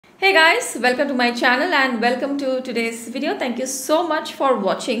Hey guys, welcome to my channel and welcome to today's video. Thank you so much for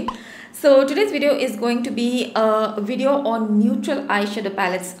watching. So today's video is going to be a video on neutral eyeshadow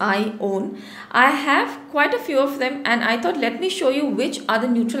palettes I own. I have quite a few of them and I thought let me show you which are the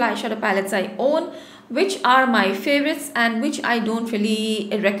neutral eyeshadow palettes I own, which are my favorites and which I don't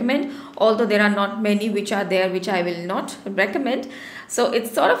really recommend, although there are not many which are there which I will not recommend. So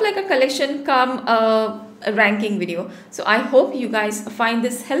it's sort of like a collection come a ranking video. So I hope you guys find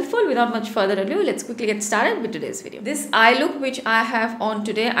this helpful. Without much further ado, let's quickly get started with today's video. This eye look which I have on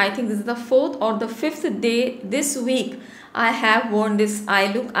today, I think this is the 4th or the 5th day this week I have worn this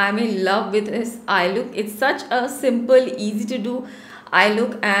eye look. I'm in love with this eye look. It's such a simple, easy to do eye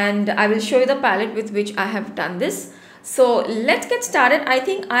look, and I will show you the palette with which I have done this. So let's get started. I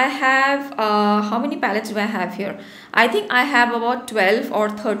think I have how many palettes do I have here? I think I have about 12 or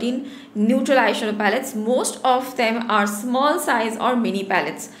 13 neutral eyeshadow palettes. Most of them are small size or mini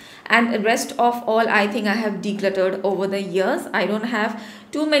palettes, and the rest of all I think I have decluttered over the years. I don't have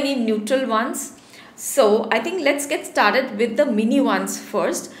too many neutral ones. So I think let's get started with the mini ones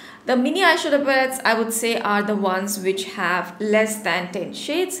first. The mini eyeshadow palettes I would say are the ones which have less than 10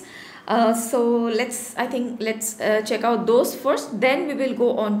 shades. So let's check out those first, then we will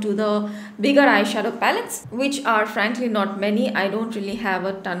go on to the bigger eyeshadow palettes, which are frankly not many. I don't really have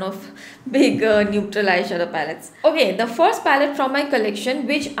a ton of big neutral eyeshadow palettes. Okay, the first palette from my collection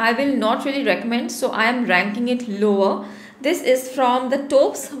which I will not really recommend, so I am ranking it lower. This is from the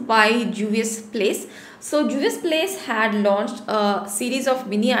Taupes by Juvia's Place. So Juvia's Place had launched a series of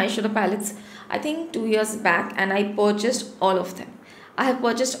mini eyeshadow palettes I think 2 years back, and I purchased all of them. I have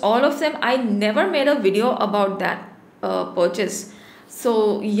purchased all of them. I never made a video about that purchase.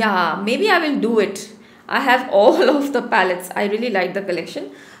 So yeah, maybe I will do it. I have all of the palettes. I really like the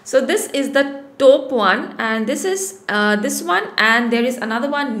collection. So this is the taupe one, and this is this one, and there is another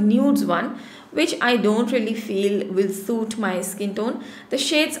one, nudes one, which I don't really feel will suit my skin tone. The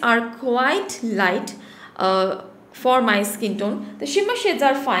shades are quite light for my skin tone. The shimmer shades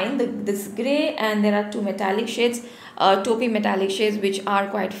are fine, this grey, and there are two metallic shades, taupey metallic shades, which are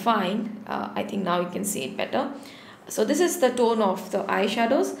quite fine. I think now you can see it better. So this is the tone of the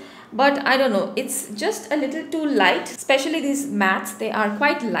eyeshadows, but I don't know, it's just a little too light, especially these mattes. They are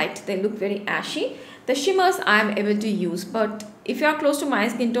quite light, they look very ashy. The shimmers I am able to use, but if you are close to my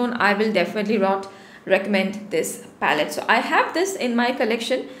skin tone, I will definitely not recommend this palette. So I have this in my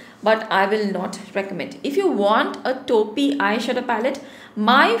collection, but I will not recommend. If you want a taupey eyeshadow palette,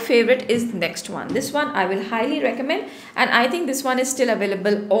 my favorite is the next one. This one I will highly recommend, and I think this one is still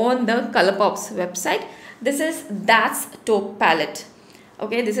available on the Colourpop's website. This is That's Taupe palette.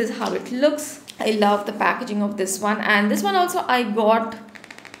 Okay, this is how it looks. I love the packaging of this one, and this one also I got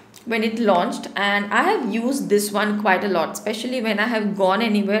when it launched, and I have used this one quite a lot, especially when I have gone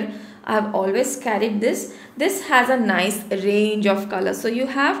anywhere. I have always carried this. This has a nice range of colors. So you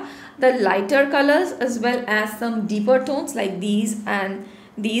have the lighter colors as well as some deeper tones like these and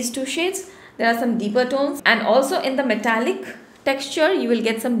these two shades. There are some deeper tones, and also in the metallic texture you will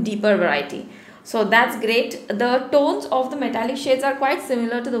get some deeper variety. So that's great. The tones of the metallic shades are quite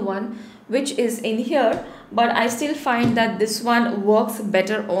similar to the one which is in here, but I still find that this one works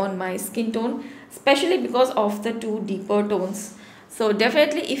better on my skin tone, especially because of the two deeper tones. So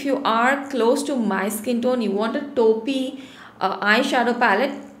definitely if you are close to my skin tone, you want a taupey eyeshadow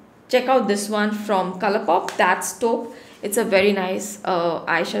palette, check out this one from Colourpop. That's Taupe. It's a very nice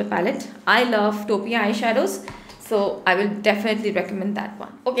eyeshadow palette. I love taupey eyeshadows, so I will definitely recommend that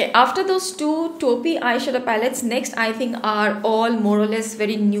one. Okay, after those two taupey eyeshadow palettes, next I think are all more or less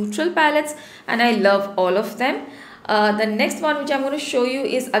very neutral palettes, and I love all of them. The next one which I'm going to show you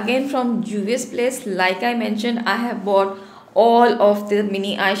is again from Juvia's Place. Like I mentioned, I have bought all of the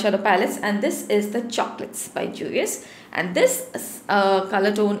mini eyeshadow palettes, and this is the Chocolates by Juvia's, and this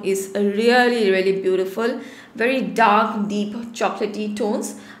color tone is really beautiful. Very dark, deep chocolatey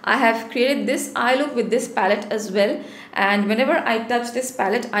tones. I have created this eye look with this palette as well, and whenever I touch this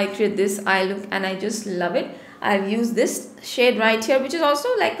palette I create this eye look, and I just love it. I've used this shade right here, which is also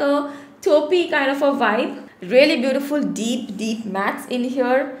like a taupey kind of a vibe. Really beautiful deep mattes in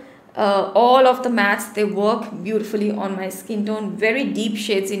here. All of the mattes, they work beautifully on my skin tone. Very deep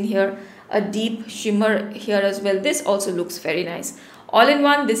shades in here, a deep shimmer here as well. This also looks very nice. All in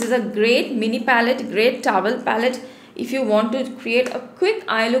one, this is a great mini palette, great towel palette. If you want to create a quick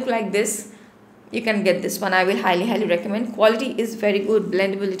eye look like this, you can get this one. I will highly recommend. Quality is very good,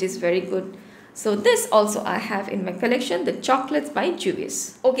 blendability is very good. So this also I have in my collection, the Chocolates by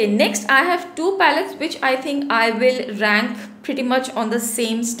Juvia's. Okay, next I have two palettes which I think I will rank pretty much on the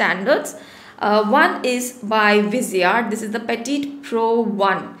same standards. One is by Viseart. This is the Petite Pro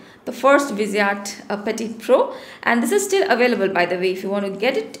 1. the first Viseart Petite Pro, and this is still available, by the way. If you want to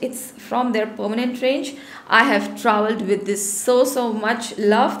get it, it's from their permanent range. I have traveled with this so much.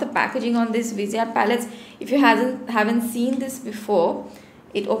 Love the packaging on this Viseart palettes. If you haven't seen this before,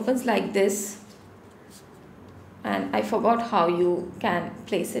 it opens like this, and I forgot how you can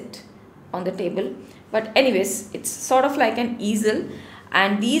place it on the table, but anyways, it's sort of like an easel,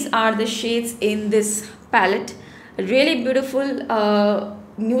 and these are the shades in this palette. Really beautiful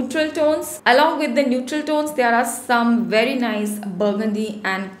neutral tones. Along with the neutral tones, there are some very nice burgundy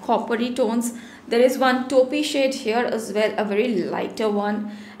and coppery tones. There is one taupey shade here as well, a very lighter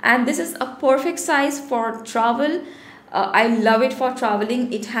one, and this is a perfect size for travel. I love it for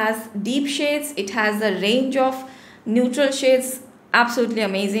traveling. It has deep shades, it has a range of neutral shades. Absolutely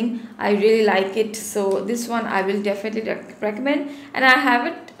amazing. I really like it. So this one I will definitely recommend, and I have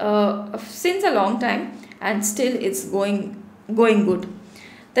it since a long time, and still it's going good.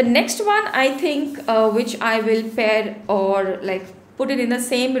 The next one, I think, which I will pair or like put it in the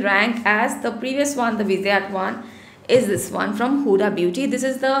same rank as the previous one, the Viseart one, is this one from Huda Beauty. This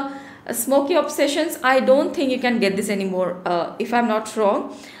is the Smoky Obsessions. I don't think you can get this anymore. If I'm not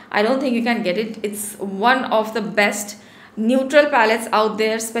wrong, I don't think you can get it. It's one of the best neutral palettes out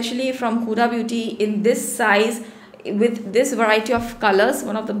there, especially from Huda Beauty in this size with this variety of colors.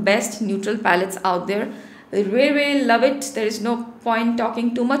 One of the best neutral palettes out there. I really love it. There is no point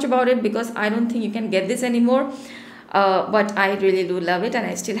talking too much about it because I don't think you can get this anymore. But I really do love it, and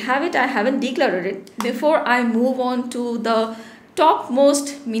I still have it. I haven't decluttered it. Before I move on to the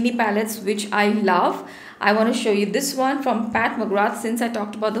topmost mini palettes which I love, I want to show you this one from Pat McGrath, since I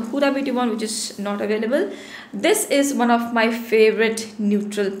talked about the Huda Beauty one, which is not available. This is one of my favorite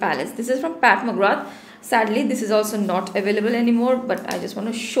neutral palettes. This is from Pat McGrath. Sadly, this is also not available anymore, but I just want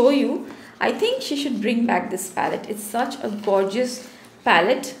to show you. I think she should bring back this palette. It's such a gorgeous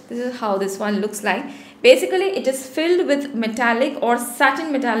palette. This is how this one looks like. Basically, it is filled with metallic or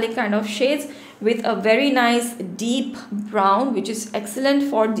satin metallic kind of shades with a very nice deep brown, which is excellent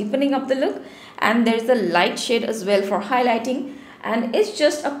for deepening up the look. And there's a light shade as well for highlighting. And it's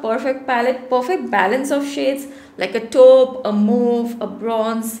just a perfect palette, perfect balance of shades, like a taupe, a mauve, a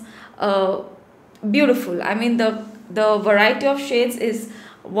bronze. Beautiful. I mean, the variety of shades is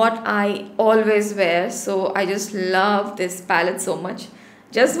what I always wear. So I just love this palette so much.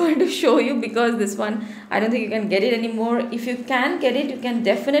 Just wanted to show you because this one, I don't think you can get it anymore. If you can get it, you can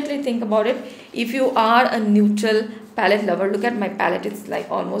definitely think about it. If you are a neutral palette lover, look at my palette. It's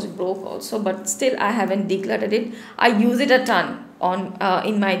like almost broke also, but still I haven't decluttered it. I use it a ton on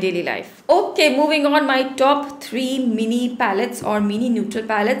in my daily life. Okay, moving on, my top 3 mini palettes or mini neutral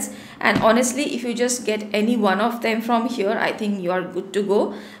palettes. And honestly, if you just get any one of them from here, I think you are good to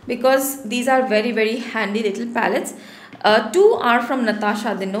go because these are very handy little palettes. 2 are from Natasha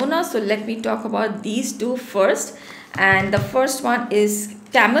Denona, so let me talk about these 2 first. And the first one is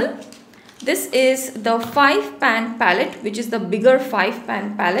Camel. This is the 5-pan palette, which is the bigger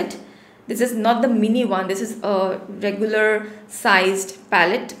 5-pan palette. This is not the mini one. This is a regular sized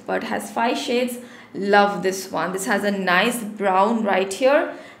palette, but has 5 shades. Love this one. This has a nice brown right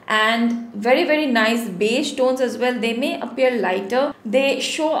here and very nice beige tones as well. They may appear lighter. They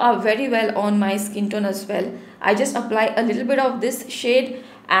show up very well on my skin tone as well. I just apply a little bit of this shade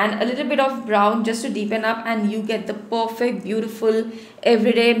and a little bit of brown just to deepen up, and you get the perfect beautiful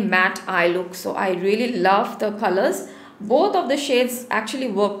everyday matte eye look. So I really love the colors. Both of the shades actually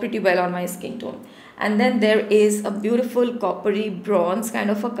work pretty well on my skin tone. And then there is a beautiful coppery bronze kind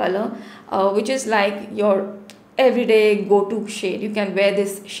of a color, which is like your everyday go-to shade. You can wear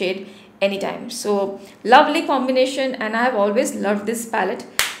this shade anytime. So lovely combination, and I have always loved this palette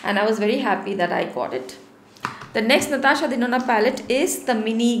and I was very happy that I got it. The next Natasha Denona palette is the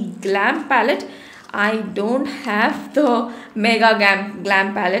mini glam palette. I don't have the mega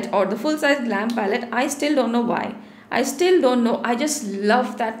glam palette or the full size glam palette. I still don't know why. I still don't know. I just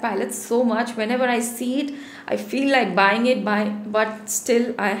love that palette so much. Whenever I see it, I feel like buying it, but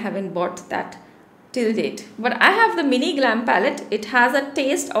still I haven't bought that till date. But I have the mini glam palette. It has a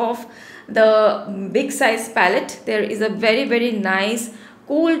taste of the big size palette. There is a very nice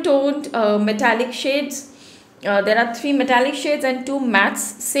cool toned metallic shades. There are 3 metallic shades and 2 mattes.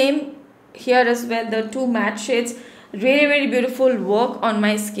 Same here as well, the 2 matte shades. Really beautiful, work on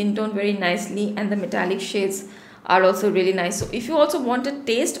my skin tone very nicely, and the metallic shades are also really nice. So if you also want a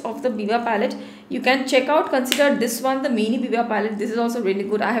taste of the Biba palette, you can consider this one, the mini Biba palette. This is also really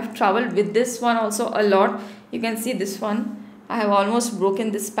good. I have traveled with this one also a lot. You can see this one. I have almost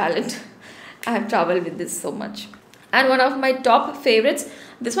broken this palette. I have traveled with this so much. And one of my top favorites,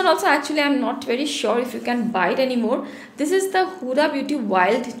 this one also actually I'm not very sure if you can buy it anymore. This is the Huda Beauty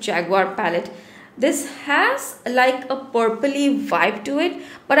Wild Jaguar palette. This has like a purpley vibe to it,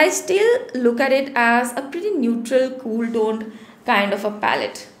 but I still look at it as a pretty neutral, cool toned kind of a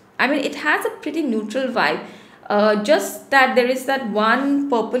palette. I mean, it has a pretty neutral vibe, just that there is that one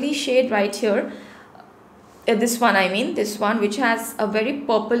purpley shade right here. This one, I mean this one, which has a very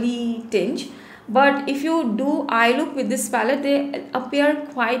purpley tinge. But if you do eye look with this palette, they appear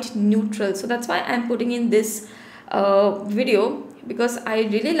quite neutral. So that's why I'm putting in this video, because I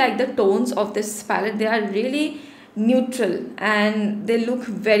really like the tones of this palette. They are really neutral and they look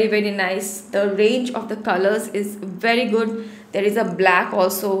very, very nice. The range of the colors is very good. There is a black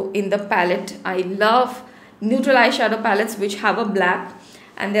also in the palette. I love neutral eyeshadow palettes which have a black,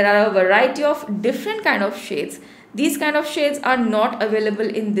 and there are a variety of different kind of shades. These kind of shades are not available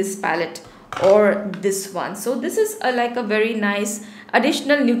in this palette or this one. So this is like a very nice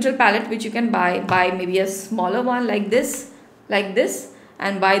additional neutral palette which you can buy maybe a smaller one like this,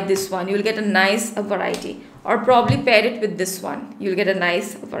 and buy this one. You will get a nice variety, or probably pair it with this one. You'll get a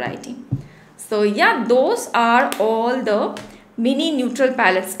nice variety. So yeah, those are all the mini neutral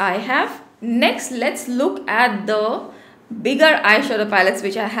palettes I have. Next, let's look at the bigger eyeshadow palettes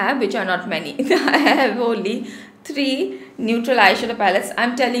which I have, which are not many. I have only 3 neutral eyeshadow palettes.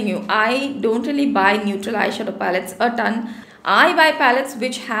 I'm telling you, I don't really buy neutral eyeshadow palettes a ton. I buy palettes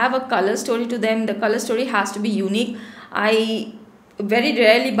which have a color story to them. The color story has to be unique. I very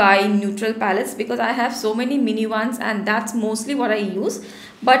rarely buy neutral palettes because I have so many mini ones, and that's mostly what I use.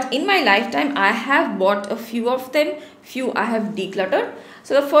 But in my lifetime, I have bought a few of them. Few I have decluttered.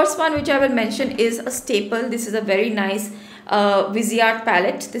 So the first one which I will mention is a staple. This is a very nice Viseart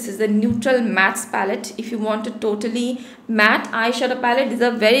palette. This is the neutral mattes palette. If you want a totally matte eyeshadow palette, this is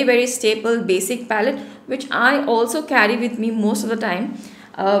a very, very staple basic palette which I also carry with me most of the time.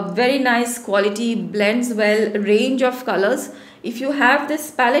 Very nice quality, blends well, range of colors. If you have this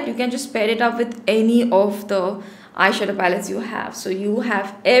palette, you can just pair it up with any of the eyeshadow palettes you have. So you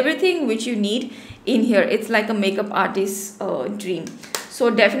have everything which you need in here. It's like a makeup artist's dream. So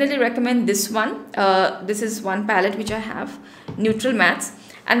definitely recommend this one. This is one palette which I have, neutral mattes.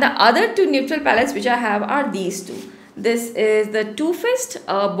 And the other 2 neutral palettes which I have are these 2. This is the Too Faced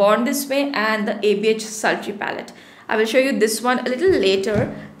Born This Way and the ABH Sultry palette. I will show you this one a little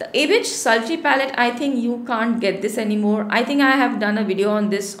later. The ABH Sultry palette, I think you can't get this anymore. I think I have done a video on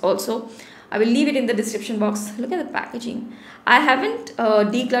this also. I will leave it in the description box. Look at the packaging. I haven't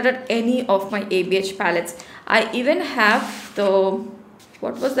decluttered any of my ABH palettes. I even have the,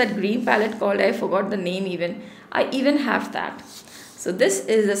 what was that green palette called? I forgot the name even. I even have that. So this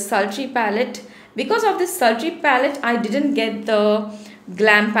is a sultry palette. Because of this sultry palette, I didn't get the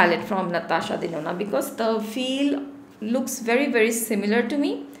glam palette from Natasha Denona because the feel looks very, very similar to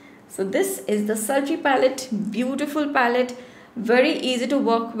me. So this is the sultry palette. Beautiful palette. Very easy to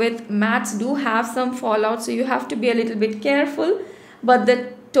work with. Mattes do have some fallout, so you have to be a little bit careful. But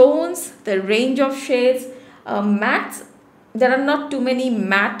the tones, the range of shades, mattes, there are not too many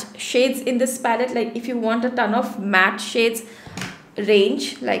matte shades in this palette. Like if you want a ton of matte shades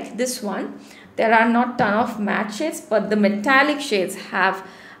range like this one, there are not ton of matte shades, but the metallic shades have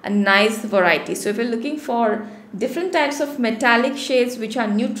a nice variety. So if you're looking for different types of metallic shades which are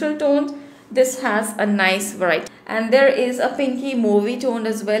neutral toned, this has a nice variety. And there is a pinky mauvey toned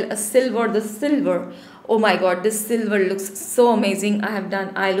as well, a silver. The silver, oh my god, this silver looks so amazing. I have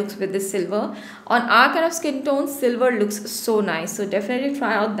done eye looks with this silver. On our kind of skin tone, silver looks so nice. So definitely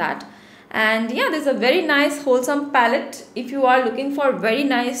try out that. And yeah, there's a very nice wholesome palette. If you are looking for very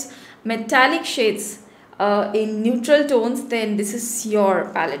nice metallic shades in neutral tones, then this is your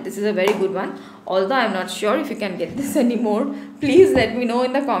palette. This is a very good one. Although I'm not sure if you can get this anymore. Please let me know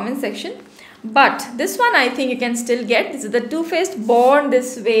in the comment section. But this one I think you can still get. This is the Too Faced Born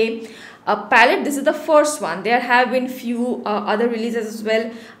This Way palette. This is the first one. There have been few other releases as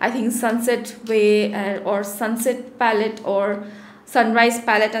well. I think Sunset Way or Sunset palette or Sunrise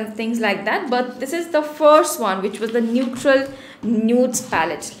palette and things like that. But this is the first one, which was the neutral nudes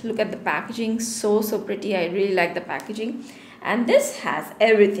palette. Look at the packaging. So pretty. I really like the packaging. And this has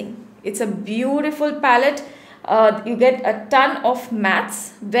everything. It's a beautiful palette. You get a ton of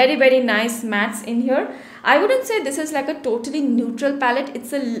mattes, very, very nice mattes in here. I wouldn't say this is like a totally neutral palette.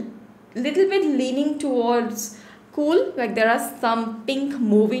 It's a little bit leaning towards cool, like there are some pink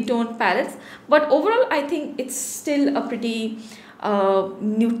mauvey tone palettes, but overall I think it's still a pretty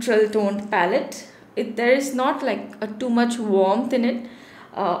neutral toned palette. There is not like too much warmth in it.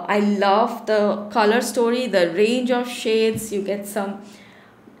 I love the color story, the range of shades. You get some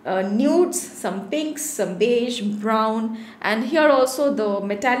nudes, some pinks, some beige, brown, and here also the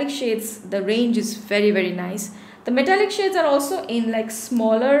metallic shades. The range is very nice. The metallic shades are also in like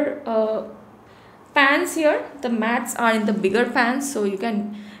smaller pans here. The mattes are in the bigger pans, so you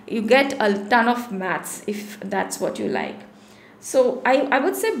get a ton of mattes if that's what you like. So I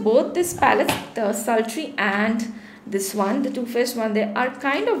would say both this palette, the Sultry and this one, the Too Faced one, they are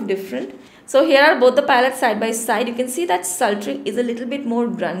kind of different. So here are both the palettes side by side. You can see that Sultry is a little bit more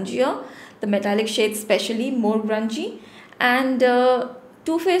grungier, the metallic shades especially more grungy, and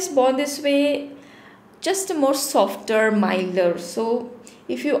Too Faced Born This Way just a more softer, milder. So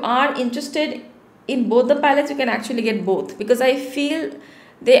if you are interested in both the palettes, you can actually get both, because I feel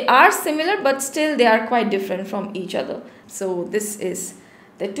they are similar but still they are quite different from each other. So this is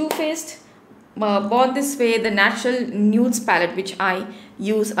the Too Faced Born This Way, the Natural Nudes palette, which I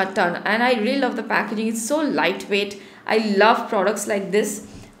use a ton, and I really love the packaging. It's so lightweight. I love products like this.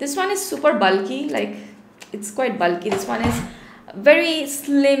 This one is super bulky, like it's quite bulky. This one is very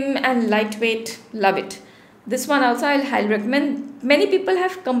slim and lightweight. Love it. This one also I'll highly recommend. Many people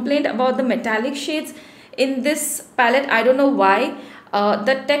have complained about the metallic shades in this palette. I don't know why.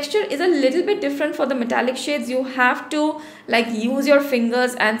 The texture is a little bit different for the metallic shades. You have to like use your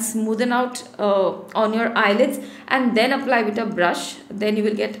fingers and smoothen out on your eyelids and then apply with a brush. Then you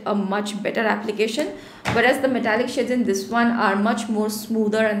will get a much better application. Whereas the metallic shades in this one are much more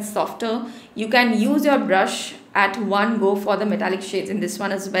smoother and softer. You can use your brush at one go for the metallic shades in this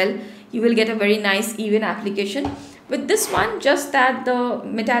one as well. You will get a very nice even application. With this one, just that the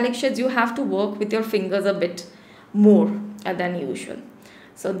metallic shades you have to work with your fingers a bit more than usual.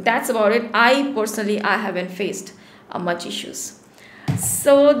 So that's about it. I personally haven't faced much issues.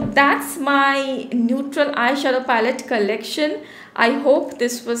 So that's my neutral eyeshadow palette collection. I hope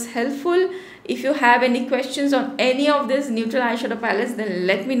this was helpful. If you have any questions on any of these neutral eyeshadow palettes, then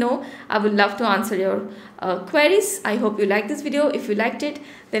let me know. I would love to answer your queries. I hope you liked this video. If you liked it,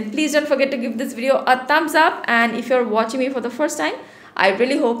 then please don't forget to give this video a thumbs up. And if you're watching me for the first time, I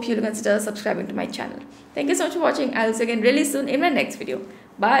really hope you'll consider subscribing to my channel. Thank you so much for watching. I'll see you again really soon in my next video.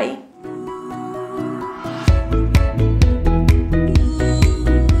 Bye.